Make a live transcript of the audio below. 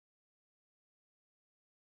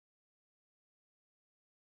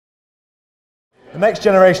The next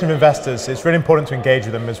generation of investors, it's really important to engage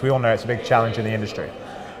with them, as we all know it's a big challenge in the industry.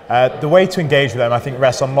 The way to engage with them, I think,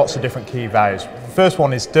 rests on lots of different key values. The first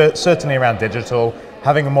one is certainly around digital,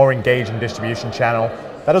 having a more engaging distribution channel.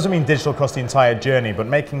 That doesn't mean digital across the entire journey, but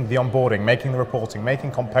making the onboarding, making the reporting,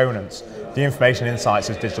 making components, the information insights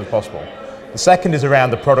as digital as possible. The second is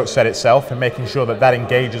around the product set itself and making sure that that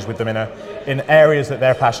engages with them in areas that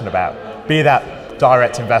they're passionate about, be that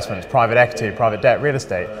direct investments, private equity, private debt, real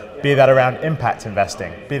estate, be that around impact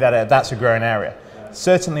investing, be that that's a growing area.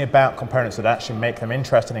 Certainly about components that actually make them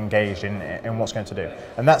interested and engaged in what's going to do.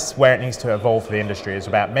 And that's where it needs to evolve for the industry, is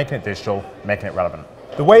about making it digital, making it relevant.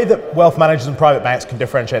 The way that wealth managers and private banks can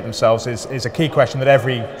differentiate themselves is a key question that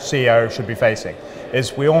every CEO should be facing.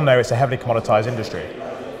 Is we all know it's a heavily commoditized industry.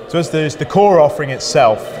 So as there's the core offering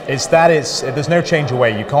itself, there's no change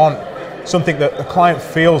away. You can't, something that the client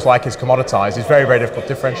feels like is commoditized is very, very difficult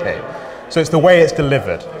to differentiate. So it's the way it's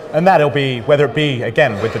delivered. And that'll be, whether it be,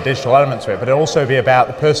 again, with the digital element to it, but it'll also be about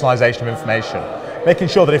the personalization of information. Making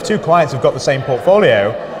sure that if two clients have got the same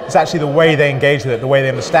portfolio, it's actually the way they engage with it, the way they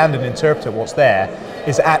understand and interpret what's there,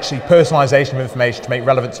 is actually personalization of information to make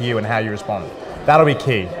relevant to you and how you respond. That'll be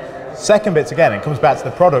key. Second bit, again, it comes back to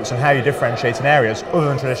the products and how you differentiate in areas other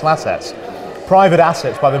than traditional assets. Private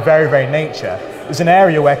assets, by their very, very nature, is an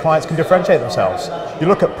area where clients can differentiate themselves. You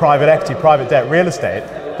look at private equity, private debt, real estate,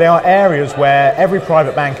 they are areas where every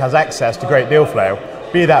private bank has access to great deal flow,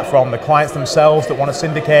 be that from the clients themselves that want to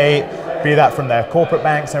syndicate, be that from their corporate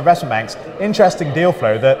banks, their investment banks, interesting deal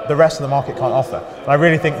flow that the rest of the market can't offer. And I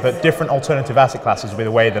really think that different alternative asset classes will be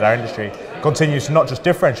the way that our industry continues to not just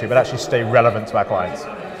differentiate, but actually stay relevant to our clients.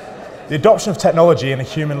 The adoption of technology in a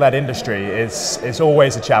human-led industry is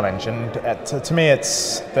always a challenge, and to me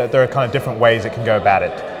there are kind of different ways it can go about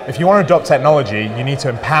it. If you want to adopt technology, you need to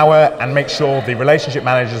empower and make sure the relationship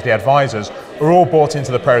managers, the advisors, are all bought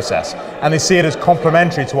into the process, and they see it as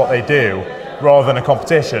complementary to what they do rather than a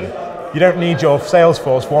competition. You don't need your sales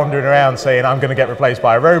force wandering around saying, I'm going to get replaced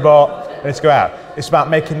by a robot, let's go out. It's about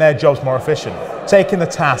making their jobs more efficient, taking the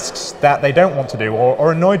tasks that they don't want to do or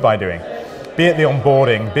are annoyed by doing. Be it the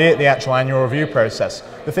onboarding, be it the actual annual review process,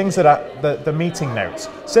 the things that are the meeting notes,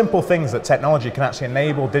 simple things that technology can actually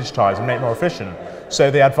enable, digitize and make more efficient,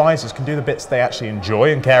 so the advisors can do the bits they actually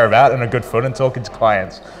enjoy and care about and are good fun and talking to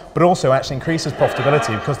clients, but also actually increases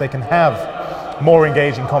profitability because they can have more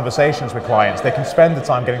engaging conversations with clients, they can spend the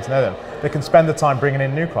time getting to know them, they can spend the time bringing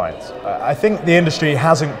in new clients. I think the industry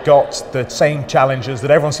hasn't got the same challenges that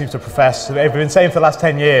everyone seems to profess. They've been saying for the last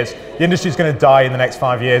 10 years, the industry is going to die in the next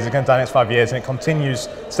 5 years, it's going to die in the next 5 years, and it continues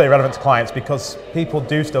to stay relevant to clients because people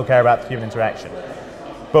do still care about the human interaction.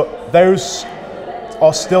 But those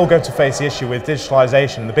are still going to face the issue with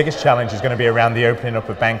digitalization. The biggest challenge is going to be around the opening up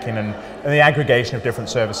of banking and the aggregation of different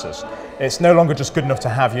services. It's no longer just good enough to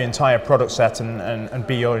have your entire product set and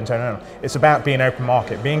be your internal. It's about being open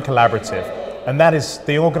market, being collaborative. And that is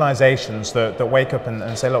the organizations that wake up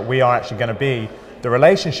and say, look, we are actually going to be the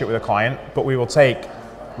relationship with a client, but we will take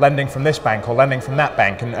lending from this bank or lending from that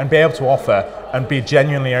bank and be able to offer and be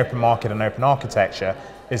genuinely open market and open architecture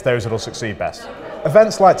is those that will succeed best.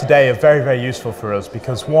 Events like today are very, very useful for us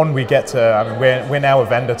because one, we get to, we're now a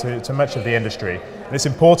vendor to much of the industry. And it's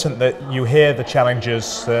important that you hear the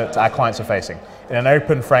challenges that our clients are facing in an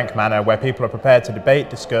open, frank manner where people are prepared to debate,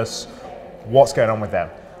 discuss what's going on with them.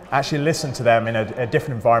 Actually listen to them in a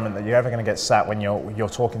different environment that you're ever going to get sat when you're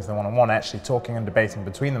talking to them one-on-one, actually talking and debating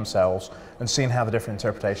between themselves and seeing how the different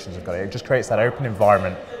interpretations have got it. It just creates that open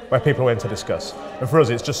environment where people are willing to discuss. And for us,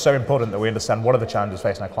 it's just so important that we understand what are the challenges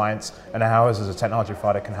facing our clients and how us as a technology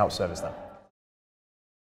provider can help service them.